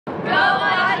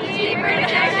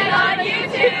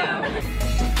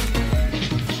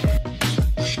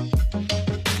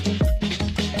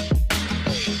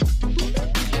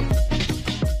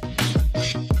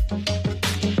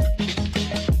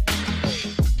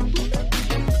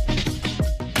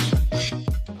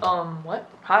What?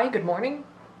 Hi, good morning?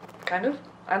 Kind of?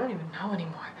 I don't even know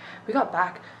anymore. We got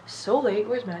back so late.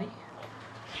 Where's Maddie?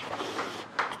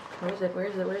 Where is it? Where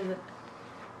is it? Where is it?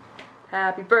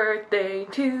 Happy birthday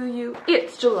to you.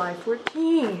 It's July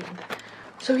 14th.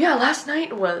 So yeah, last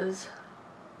night was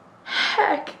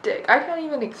hectic. I can't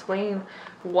even explain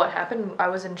what happened. I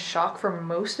was in shock for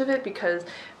most of it because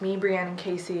me, Brienne, and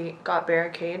Casey got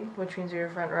barricade, which means you're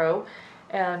front row.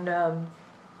 And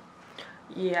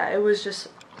yeah, it was just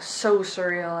so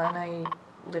surreal, and I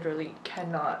literally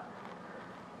cannot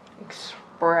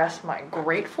express my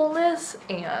gratefulness,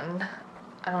 and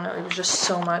I don't know, it was just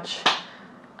so much.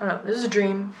 I don't know, this is a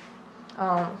dream.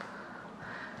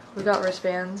 We got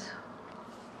wristbands.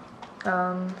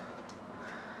 Shawn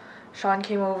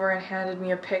came over and handed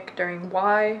me a pic during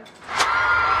Y.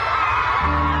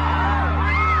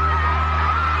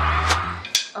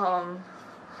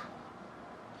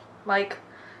 Mike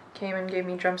came and gave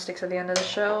me drumsticks at the end of the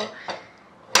show.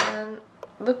 And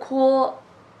the cool,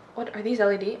 what are these,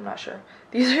 LED? I'm not sure.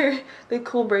 These are the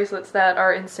cool bracelets that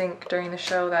are in sync during the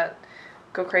show that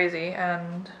go crazy.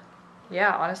 And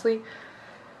yeah, honestly,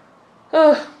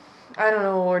 I don't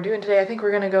know what we're doing today. I think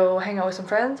we're gonna go hang out with some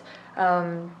friends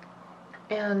and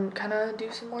kind of do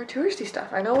some more touristy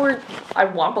stuff. I know I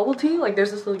want bubble tea. Like,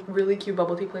 there's this like really cute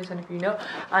bubble tea place, and if you know,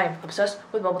 I am obsessed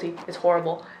with bubble tea. It's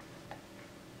horrible.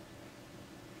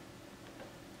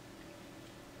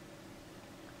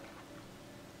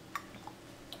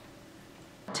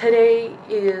 Today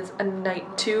is a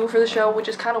night 2 for the show, which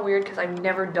is kind of weird because I've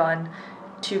never done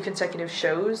 2 consecutive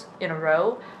shows in a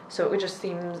row, so it just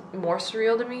seems more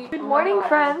surreal to me. Good morning,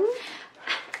 friends.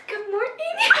 Good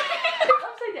morning.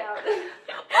 Upside down.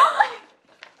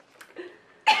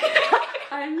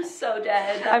 I'm so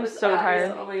dead. I'm so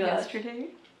tired. Oh my gosh.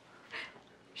 Yesterday,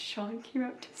 Shawn came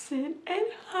up to sit and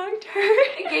hugged her.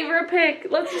 I gave her a pic.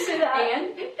 Let's just say that.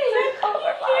 And handed her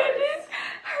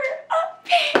a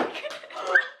pic.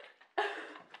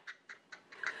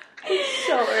 It's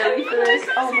so early for this.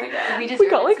 Oh my god. We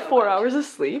got like 4 hours of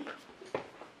sleep.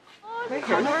 Right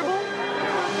here. Adorable.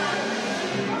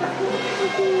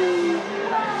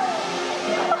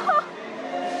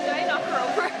 Did I knock her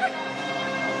over?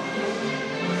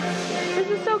 This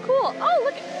is so cool. Oh,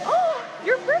 look at, oh,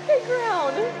 your birthday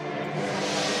crown.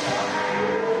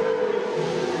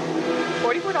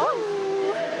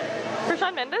 $44. For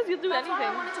Shawn Mendes, you'll do anything.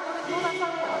 I wanted to go to, no, that's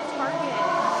not Target.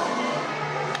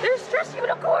 There's stress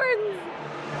unicorns!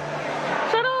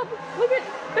 Shut up! Look at,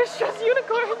 there's stress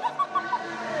unicorns!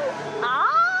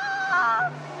 Ah!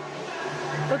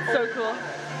 That's so cool.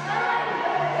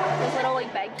 Those little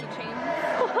like bag keychains.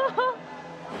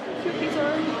 Cute piece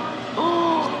already.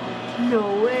 Oh! No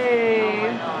way! Oh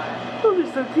my god. Those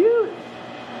are so cute!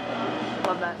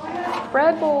 Love that.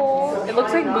 Bread bowl! It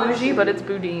looks like bougie, but it's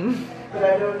boudin. But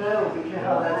I don't know because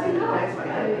how that's even affects my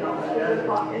head and all that other.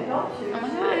 Oh my gosh.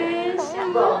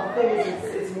 Well, the thing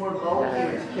is, it's more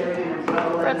bulkier to carry an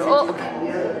umbrella Bread than bowl. the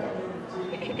other.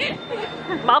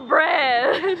 My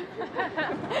bread!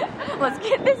 Let's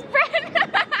get this bread.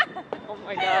 Oh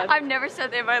my god. I've never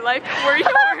said that in my life. Worry,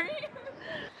 worry.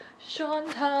 Shawn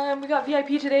time. We got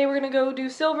VIP today. We're gonna go do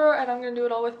silver, and I'm gonna do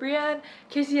it all with Brienne.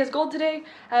 Casey has gold today,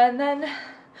 and then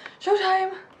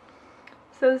showtime.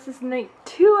 So this is night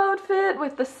 2 outfit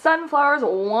with the sunflowers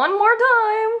one more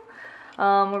time.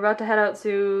 We're about to head out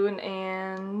soon,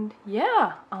 and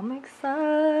yeah, I'm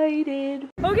excited.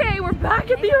 Okay, we're back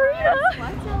at the arena.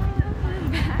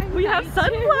 We have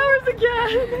sunflowers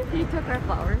again. He took our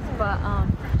flowers, but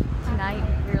tonight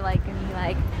we're like gonna be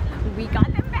like, we got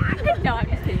them back. No, I'm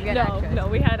just kidding. No,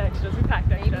 we had extras. We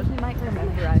packed extras. Maybe he might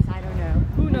remember us. I don't know.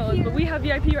 Who knows? But we have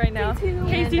VIP right now.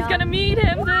 Casey's gonna meet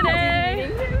him today.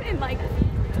 Meeting him in like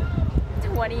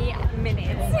 20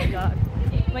 minutes. Oh my god.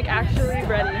 I'm like actually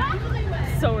ready.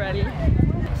 So ready.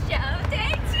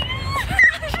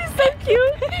 She's so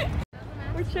cute.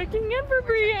 We're checking in for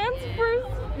Brienne's first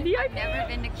VIP. I've never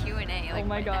been to Q&A. Like, oh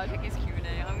my god. What the heck is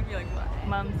Q&A? I'm gonna be like, what?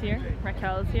 Mom's here.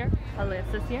 Raquel is here.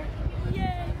 Alyssa's here.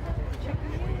 Yay.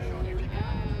 Checking in. Here we go.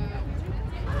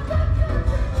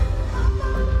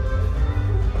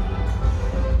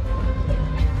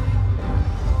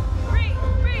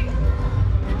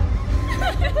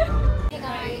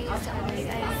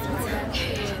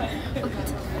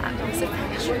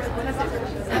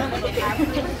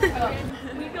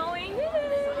 We going in.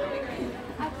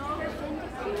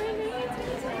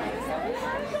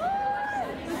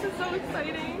 This is so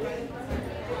exciting.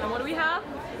 And what do we have?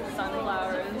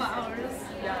 Sunflowers.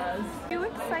 Yes. Are you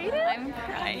excited? I'm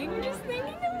crying just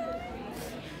thinking of it.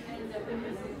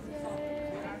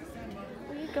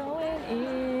 We going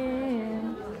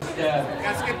in.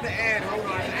 Gotta skip the ad.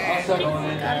 Hold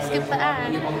on. Gotta skip the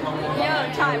ad. Yo,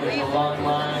 Ty, what are you?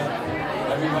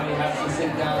 Everybody has to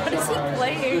sit down. What is he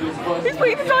playing? He's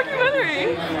playing the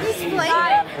documentary. He's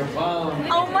playing.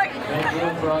 Oh my. Make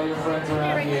room for all your friends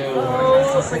around you.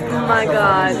 Oh my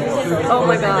god. Oh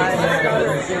my god.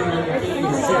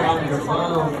 Sit on your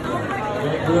phone.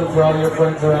 Make room for all your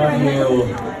friends around you.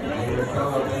 Your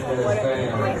fellow Mendes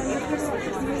fans.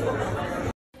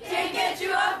 Can't get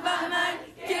you off my mind.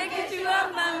 Can't get you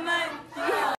off my mind.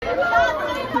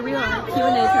 Here we are.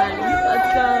 Q&A time.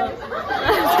 Let's go.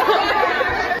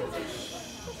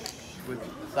 With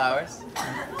flowers.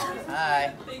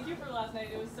 Hi. Thank you for last night.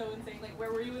 It was so insane. Like,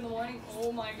 where were you in the morning?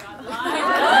 Oh my god.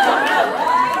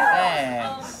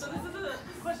 Thanks. So this is a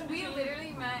question. We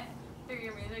literally met through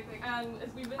your music. And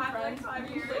we've been friends for 5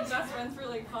 years. Like, best friends for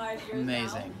like 5 years.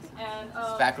 Amazing. Now.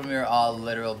 And Back when we were all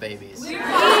literal babies. We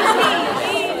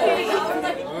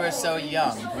were so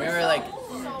young. We were like,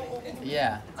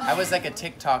 yeah. I was like a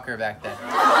TikToker back then.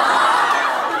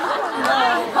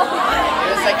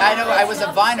 It was like, I know I was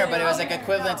a Viner, but it was like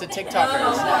equivalent to TikTokers.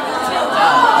 No, it's not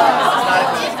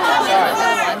equivalent. Sorry.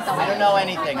 I don't know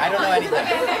anything.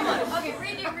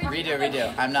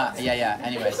 Redo. I'm not. Yeah.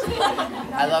 Anyways.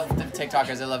 I love the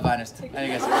TikTokers. I love Viners.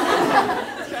 Anyways.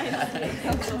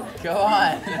 Go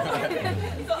on.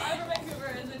 So I'm from Vancouver,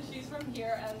 and then she's from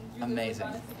here, and you Amazing.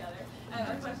 live together. And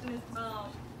our question is,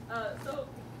 so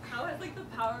how has like the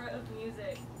power of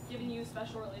music given you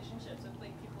special relationships with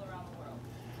like people around the world?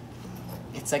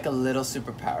 It's like a little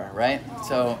superpower, right?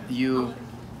 So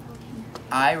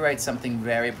I write something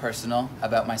very personal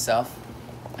about myself,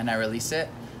 and I release it,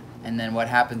 and then what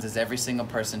happens is every single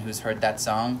person who's heard that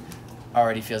song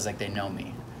already feels like they know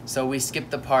me. So we skip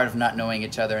the part of not knowing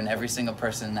each other, and every single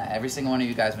person, every single one of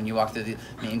you guys, when you walk through the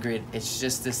meet and greet, it's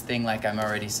just this thing like I'm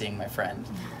already seeing my friend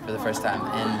for the first time,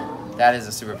 and that is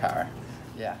a superpower.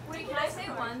 Yeah. Wait, can I say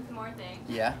one more thing?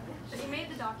 Yeah? She made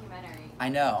the documentary. I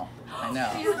know.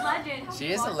 She's a legend. Have She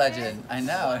you is a watched legend. it? I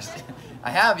know.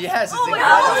 I have, yes. It's Oh my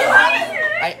incredible.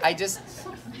 God. I just...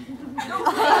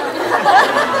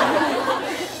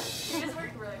 She just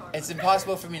worked really hard. It's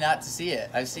impossible for me not to see it.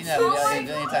 I've seen it a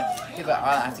million times. Okay, but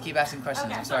I have to keep asking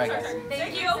questions. I'm sorry, guys.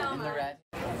 Thank you so In the much. red.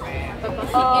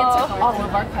 Answer all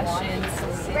of our questions.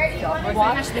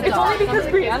 Watch the It's only because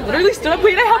Brianne literally stood up.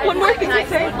 Wait, I have one more thing to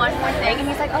say. One more thing, and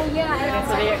he's like, "Oh yeah," and I was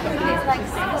like, "He's like,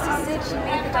 this is it. She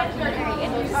made the documentary,"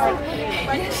 and he's like,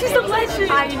 "Yeah, She's a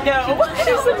legend. I know.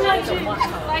 She's a legend. Oh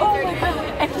my god!"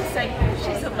 And he said,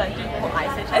 "She's a legend." Well, I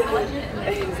said she's a legend, and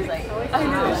then he was like, I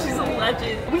know, she's a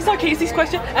legend. We saw Casey's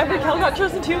question, and Raquel got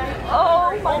chosen too.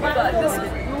 Oh my god,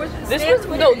 this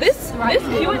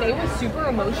Q&A was super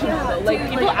emotional though. Like,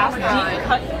 people asked deep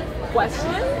cut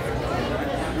questions.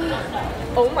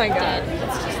 Oh my god,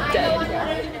 it's just dead.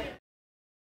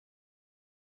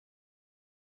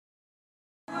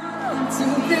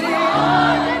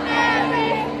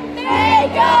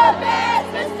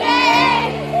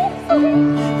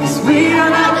 Cause we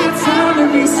don't have the time to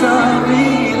be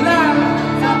sorry, love.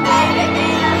 So baby, be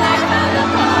the life of the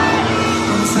party.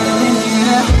 I'm telling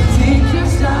you, take your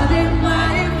shot, it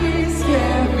might be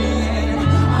scary and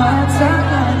hard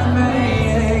time to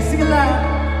make. Sing it loud.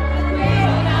 We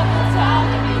don't have the time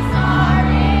to be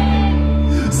sorry.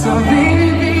 So baby,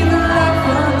 be the life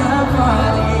of the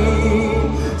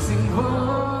party. Sing oh.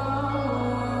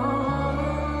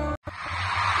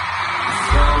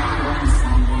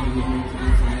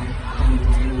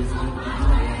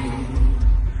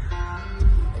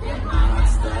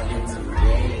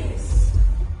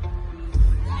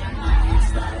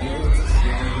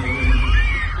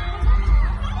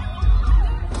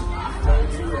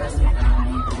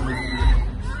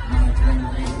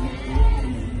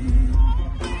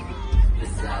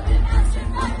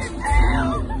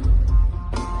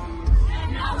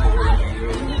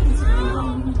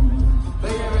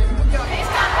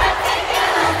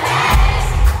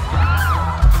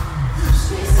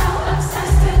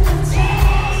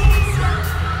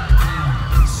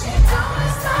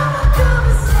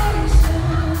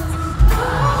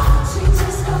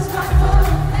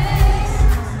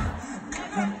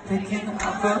 Picking up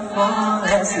her phone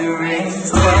as it rings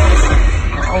twice.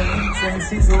 My only sense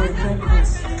is with the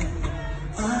question.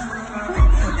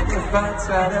 If I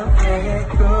try to play it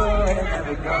cool, it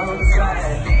never goes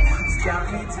right. It's got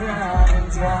me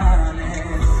drowning.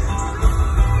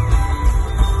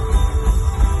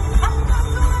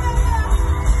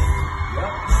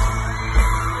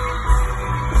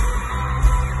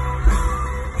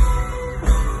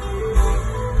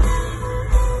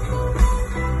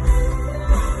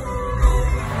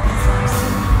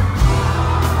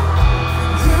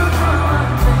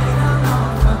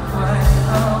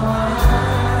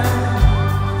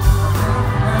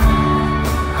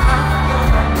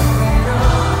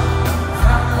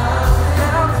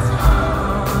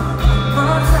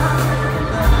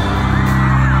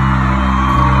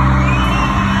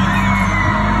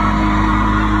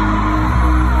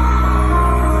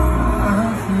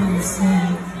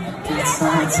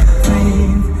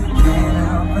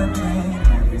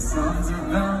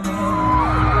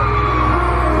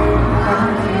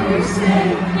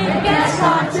 It gets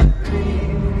hard to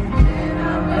breathe. And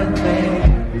I'm a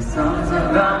thing. These songs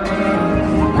about me.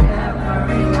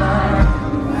 Every night.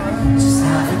 Just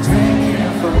have a drink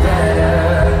and for better.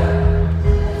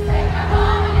 Take a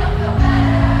home and you'll feel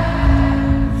better.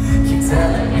 Keep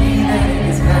telling me that it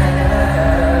gets better.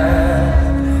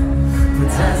 But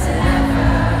does it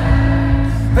ever?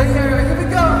 But here we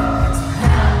go.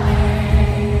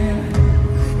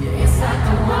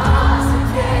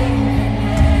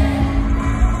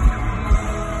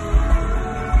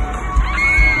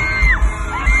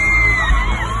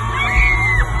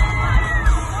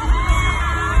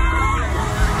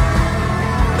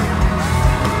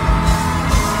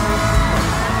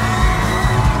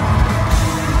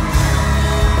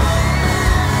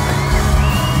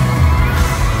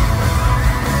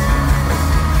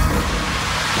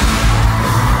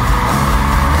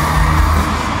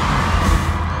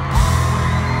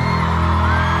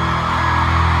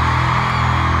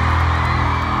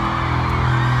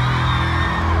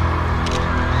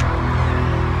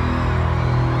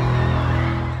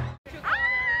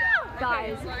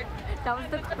 That was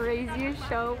the craziest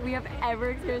show we have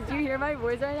ever experienced. Do you hear my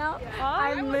voice right now?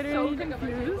 I'm literally so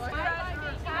confused.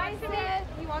 I said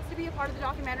he wants to be a part of the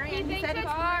documentary, and he said it's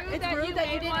rude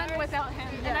that you didn't without him.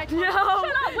 And I told him, shut up,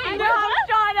 wait,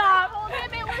 shut up. I told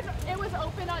him it was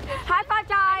open on this. High five,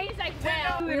 guys. He's like,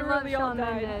 well, we love Shawn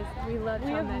Mendes. We love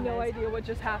Shawn Mendes. We have no idea what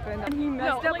just happened. And he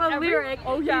messed up a lyric.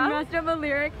 Oh yeah? He messed up a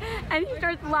lyric, and he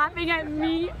starts laughing at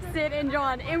me, Sid, and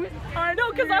John. It was I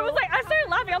know, because I was like, I started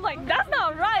laughing. I'm like, that's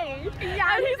not right.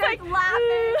 Yeah, and he's like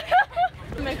laughing.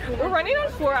 We're running on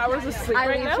 4 hours of sleep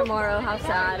right now. I leave tomorrow. How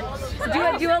sad.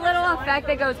 Do a little effect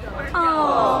that goes,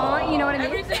 oh, you know what I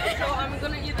mean? I'm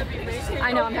gonna either be racing.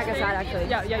 I know, I'm hecka sad actually.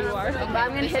 Yeah, you are. But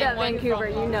I'm gonna hit up Vancouver,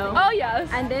 you know. Oh yes.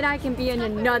 And then I can be in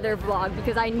another vlog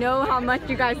because I know how much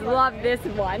you guys love this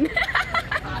one.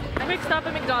 I mixed up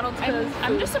at McDonald's because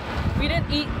we didn't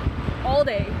eat all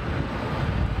day.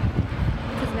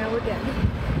 Because now we're good.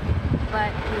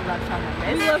 But we love Shawn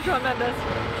Mendes. We love Shawn Mendes.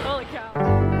 Holy cow.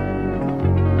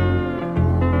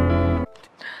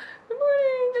 Good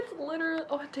morning. It's literally,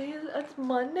 oh, what day is it? It's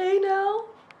Monday now.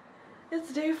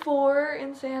 It's day 4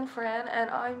 in San Fran and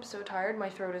I'm so tired. My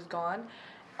throat is gone.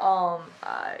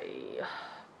 I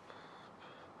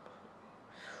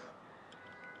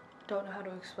don't know how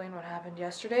to explain what happened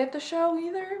yesterday at the show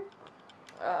either.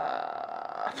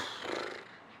 I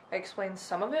explained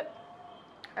some of it.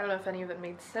 I don't know if any of it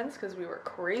made sense because we were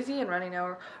crazy and running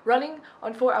on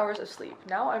 4 hours of sleep.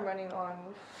 Now I'm running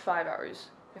on 5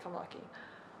 hours if I'm lucky.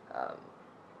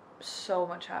 So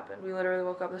much happened. We literally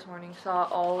woke up this morning, saw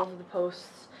all of the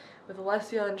posts with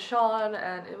Alessia and Shawn,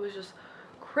 and it was just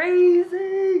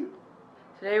crazy.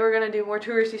 Today we're gonna do more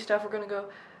touristy stuff. We're gonna go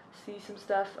see some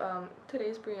stuff.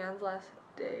 Today's Brianne's last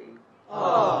day.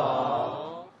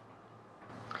 Aww.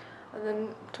 And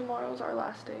then tomorrow's our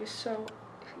last day, so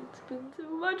it's been so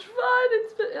much fun.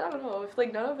 It's been, I don't know, if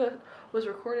like none of it was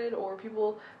recorded or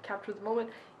people captured the moment,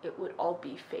 it would all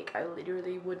be fake. I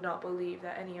literally would not believe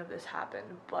that any of this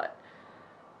happened, but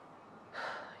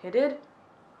it did.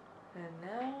 And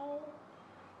now,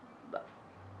 but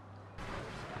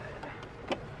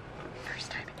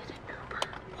first time in an Uber.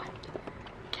 What?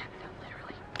 Canada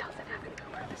literally doesn't have an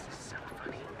Uber. This is so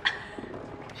funny.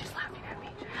 She's laughing at me.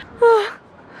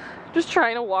 Just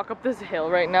trying to walk up this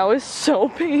hill right now is so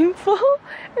painful.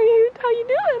 How you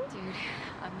doing? Dude,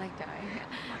 I'm like dying.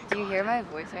 Do you hear my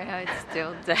voice right now? It's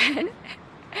still dead.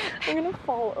 I'm gonna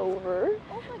fall over.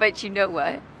 But you know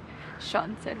what?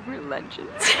 Shawn said we're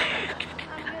legends.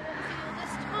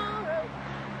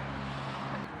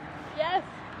 Yes,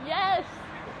 yes.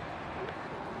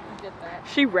 You did that.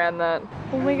 She ran that.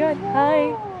 Oh my god,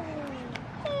 hi.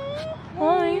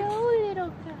 Hi.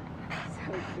 Little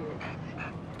So cute.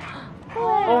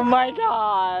 Oh my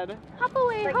god. hop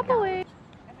away, hop away.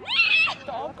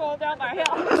 Don't go down my hill.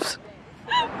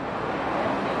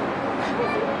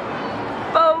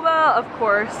 Boba, of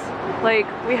course. Like,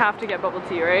 we have to get bubble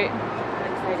tea, right?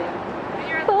 I'm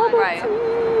excited. Bubble Right.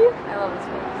 tea. I love this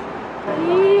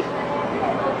place.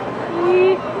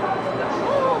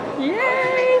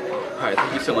 Yay! Alright,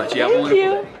 thank you so much. You have Thank one.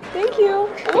 you. Thank you.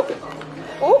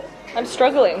 Oh, I'm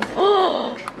struggling.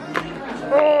 Oh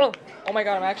my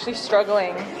god, I'm actually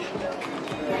struggling.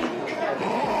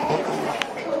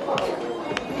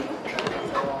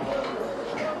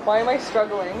 Why am I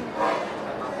struggling?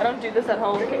 I don't do this at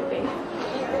home.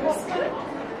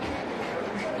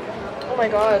 Oh my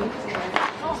god.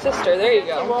 Sister, there you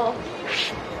go.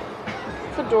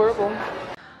 It's adorable.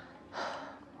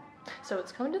 So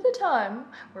it's coming to the time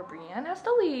where Brianne has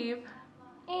to leave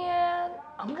and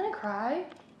I'm gonna cry.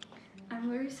 I'm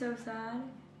literally so sad.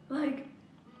 Like,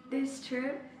 this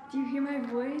trip, do you hear my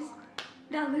voice?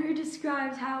 That literally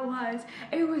describes how it was.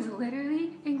 It was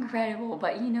literally incredible,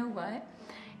 but you know what?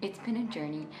 It's been a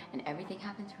journey and everything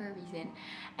happens for a reason.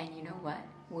 And you know what?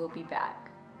 We'll be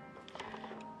back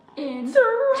in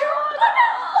Toronto.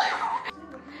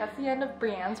 That's the end of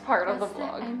Brianne's part of the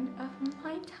vlog. That's the end of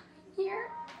my time here.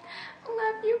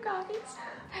 Love you guys.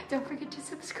 Don't forget to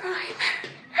subscribe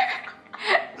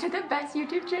to the best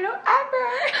YouTube channel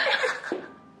ever.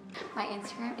 My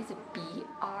Instagram is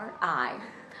BRI_NANNE.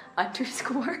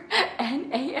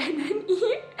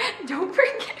 Don't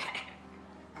forget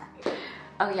it.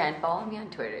 Oh yeah, and follow me on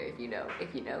Twitter if you know.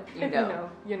 You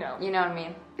know what I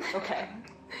mean? Okay.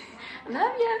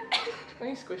 Love ya. Let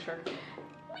me squish her.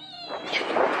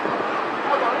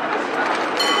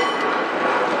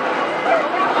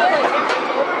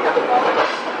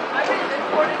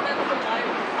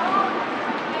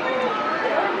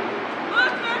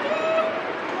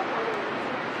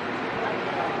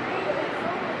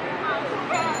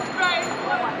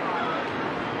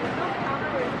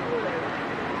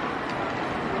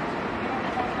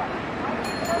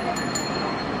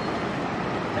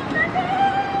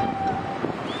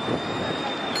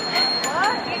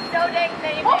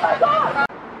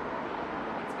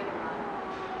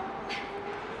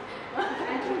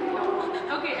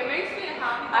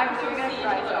 I'm so gonna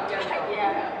try something.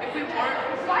 Yeah. If we weren't,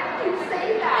 why did you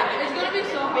say that? It's gonna be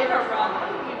so hard to run.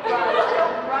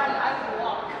 Run, I would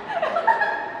walk.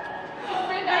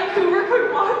 Vancouver could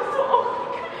walk, so we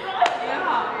could run.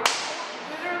 Yeah.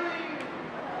 Literally.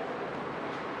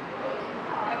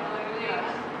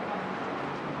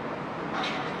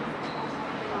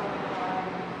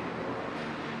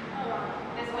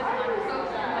 This was so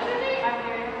sad.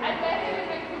 I met him in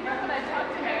Vancouver, but I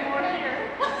talked to him more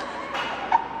here.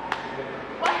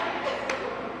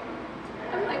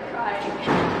 I'm like crying.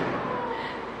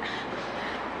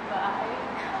 Bye.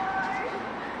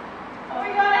 Oh my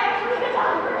god, I actually did that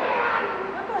for Brianne!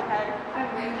 What the heck? I'm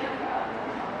really proud.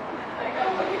 I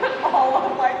gotta look at all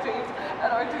of my tweets and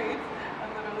our tweets. I'm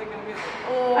literally gonna be like,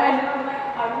 oh. I know, I'm like,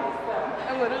 I miss them.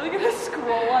 I'm literally gonna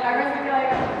scroll on I'm gonna be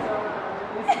like, I'm so I'm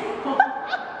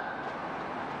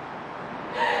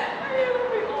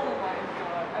gonna be, oh my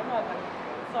god. I'm not letting you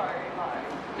go. Sorry, bye.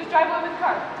 Just drive away with the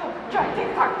car. Go, drive, take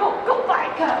the car. Go, go,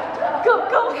 bye. Go,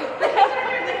 go.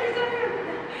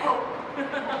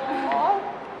 Oh.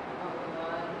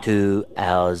 2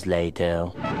 hours later.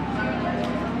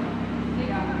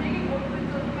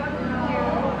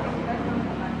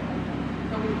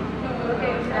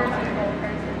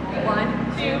 One,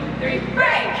 two, three,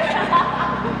 break!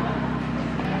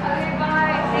 Okay,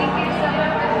 bye. Thank you so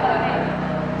much for coming.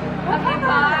 Okay,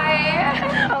 bye.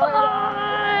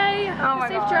 Bye. Oh my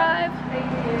Safe god. drive. Thank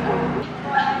you.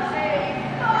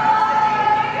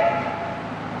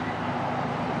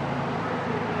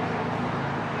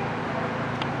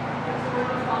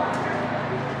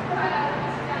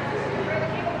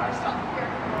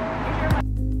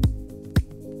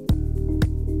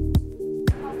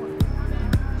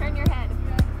 Turn your head.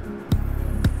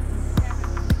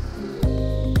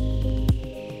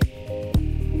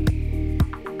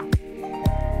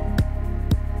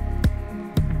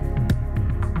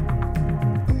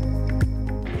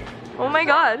 Oh my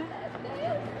god.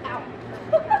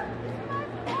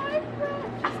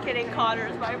 Just kidding,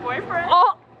 Connor's my boyfriend.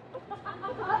 Oh!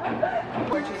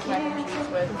 We're choosing mac and cheese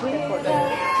with the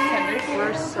tenders.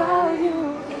 We're so...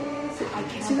 I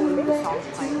can't believe the song's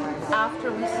playing right now.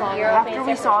 After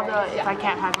we saw the If I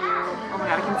Can't Have You, oh my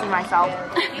god, I can see myself.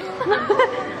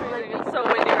 It's so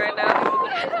windy right now.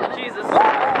 Jesus.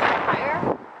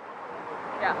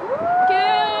 Yeah.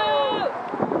 Cute!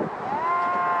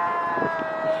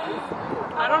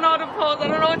 I don't know how to pose. I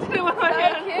don't know what to do with my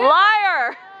hands.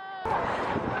 Liar!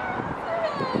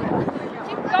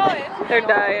 Keep going. They're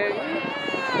dying.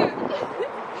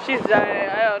 She's dying.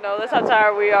 I don't know. That's how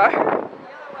tired we are.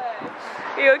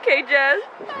 You okay, Jess?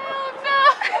 I don't know.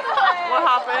 What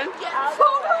happened?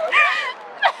 What happened?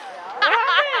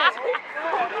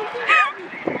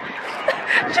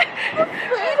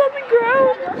 She's on the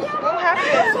ground. What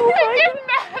happened? Oh my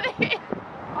God.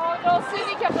 Oh no,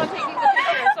 Cindy kept on taking the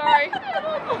picture. Sorry.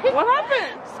 What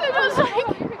happened? Cindy was like,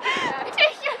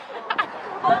 take your hat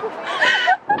off.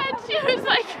 And she was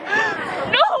like,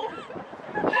 no.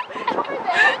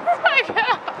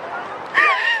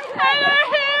 And her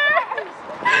hair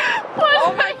was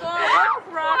oh my god,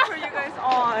 what rock are you guys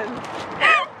on?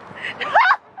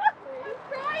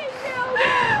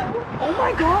 Oh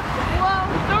my god. Whoa.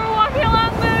 So we're walking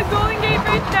along the Golden Gate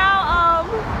Bridge now.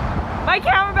 My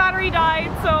camera battery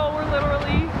died, so we're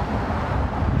literally...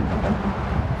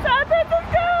 Sad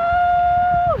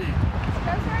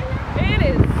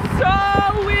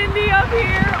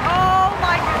here. Oh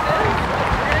my goodness.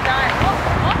 We're gonna die.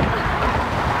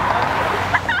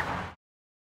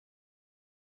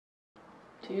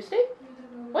 Tuesday?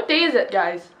 What day is it,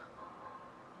 guys?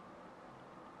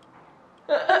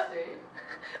 But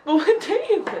what day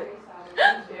is it?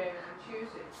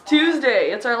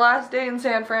 Tuesday. It's our last day in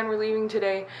San Fran. We're leaving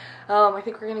today. I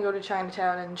think we're gonna go to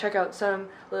Chinatown and check out some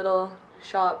little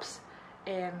shops,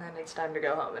 and then it's time to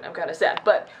go home. And I'm kind of sad,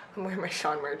 but I'm wearing my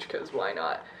Shawn merch because why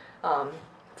not?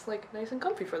 It's like nice and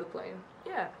comfy for the plane.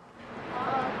 Yeah.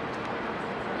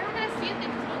 We're not gonna see it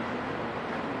then.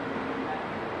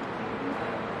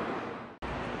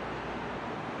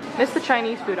 Miss the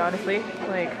Chinese food, honestly.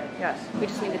 Like, yes. We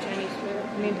just need the Chinese food.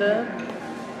 We need the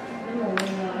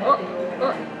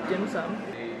dim sum.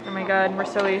 Oh my god, we're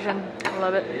so Asian. I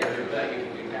love it.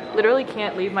 Literally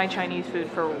can't leave my Chinese food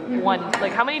for one.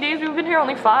 Like, how many days we've been here?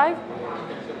 Only 5?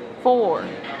 4.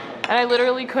 And I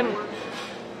literally couldn't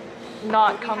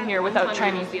not come here without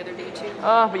Chinese. The other day too.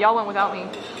 But y'all went without me.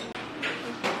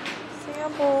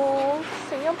 Samples.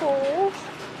 Samples.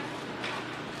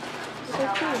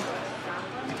 So cute.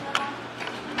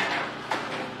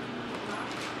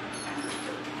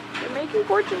 They're making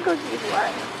fortune cookies.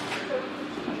 What?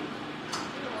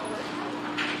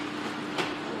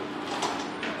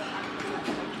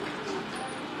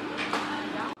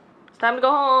 It's time to go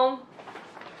home.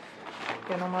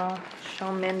 Get on my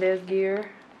Shawn Mendes gear.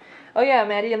 Oh yeah,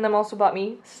 Maddie and them also bought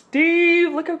me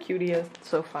Steve. Look how cute he is. It's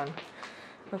so fun.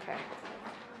 Okay.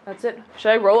 That's it.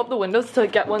 Should I roll up the windows to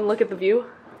get one look at the view?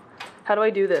 How do I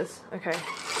do this? Okay.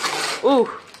 Ooh.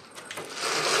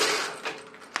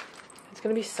 It's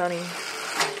gonna be sunny.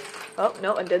 Oh,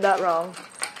 no, I did that wrong.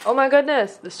 Oh my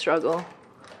goodness, the struggle.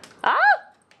 Ah!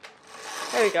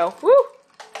 There we go. Woo!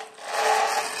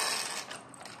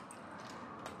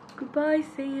 Goodbye,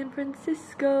 San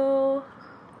Francisco.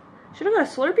 Should have got a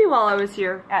Slurpee while I was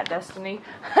here at Destiny.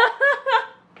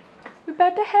 We're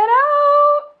about to head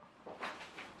out.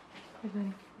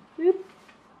 Whoop.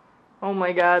 Oh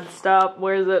my god, stop.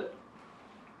 Where is it?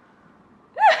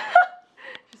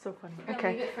 She's so funny.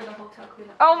 Okay. Leave it for the hotel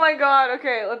cleanup. Oh my god,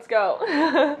 okay, let's go.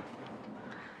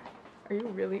 Are you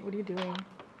really? What are you doing?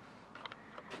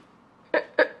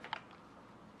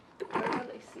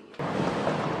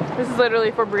 This is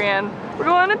literally for Brienne. We're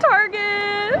going to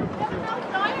Target!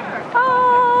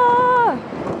 Ah!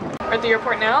 We're at the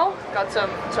airport now. Got some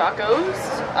tacos.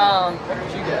 What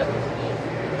did you get?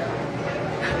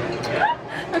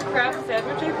 A crab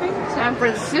sandwich, I think. San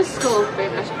Francisco's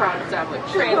famous crab sandwich.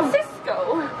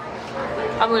 Francisco!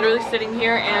 I'm literally sitting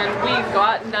here and we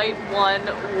got night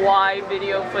 1 Y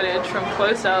video footage from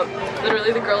close up.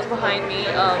 Literally the girls behind me,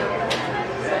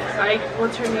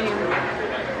 what's her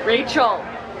name? Rachel.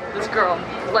 This girl,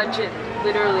 legend,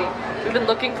 literally. We've been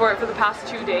looking for it for the past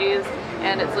 2 days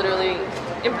and it's literally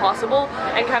impossible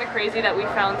and kind of crazy that we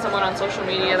found someone on social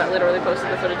media that literally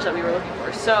posted the footage that we were looking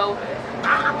for. So,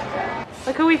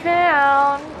 look who we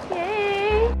found.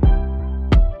 Yay!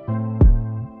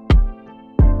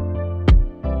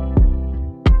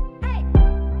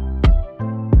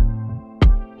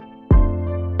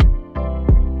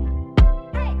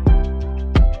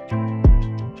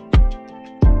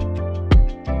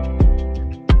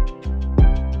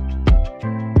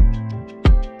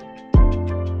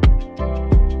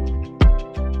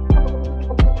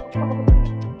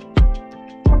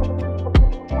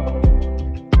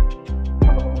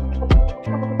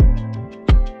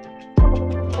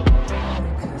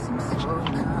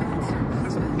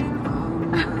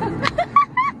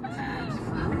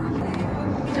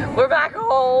 We're back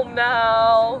home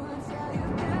now.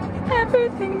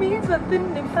 Everything means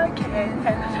nothing if I can't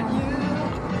have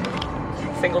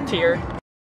you. Single tear.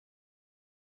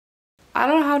 I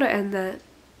don't know how to end that.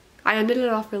 I ended it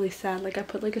off really sad. Like I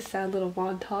put like a sad little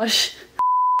montage.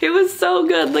 It was so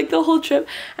good, like the whole trip.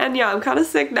 And yeah, I'm kind of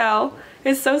sick now.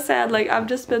 It's so sad. Like I've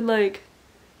just been like,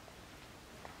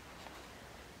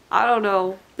 I don't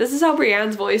know. This is how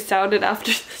Brienne's voice sounded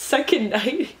after the second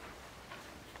night.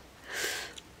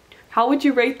 How would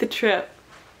you rate the trip?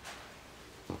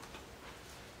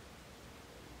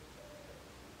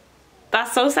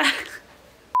 That's so sad.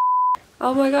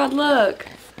 Oh my god, look.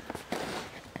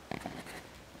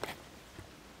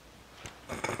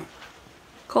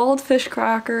 Goldfish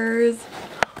crackers.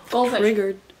 Goldfish.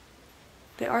 Triggered.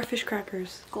 They are fish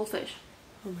crackers. Goldfish.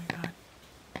 Oh my god.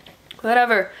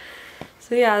 Whatever.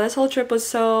 So yeah, this whole trip was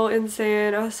so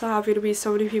insane. I was so happy to meet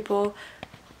so many people.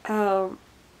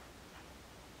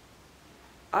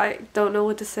 I don't know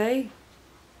what to say.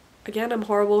 Again, I'm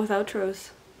horrible with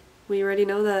outros. We already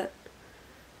know that.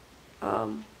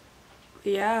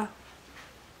 Yeah.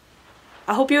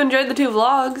 I hope you enjoyed the 2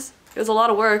 vlogs. It was a lot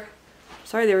of work.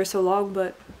 Sorry they were so long,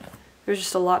 but there's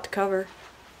just a lot to cover.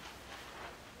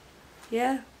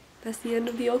 Yeah, that's the end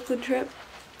of the Oakland trip.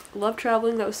 Love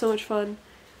traveling, that was so much fun.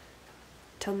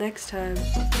 Till next time.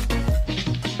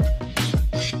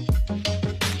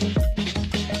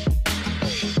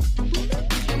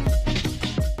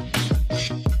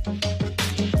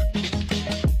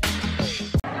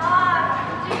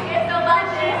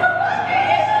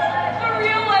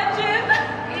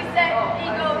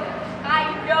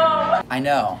 I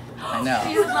know.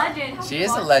 She's a legend. She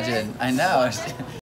is a legend. I know.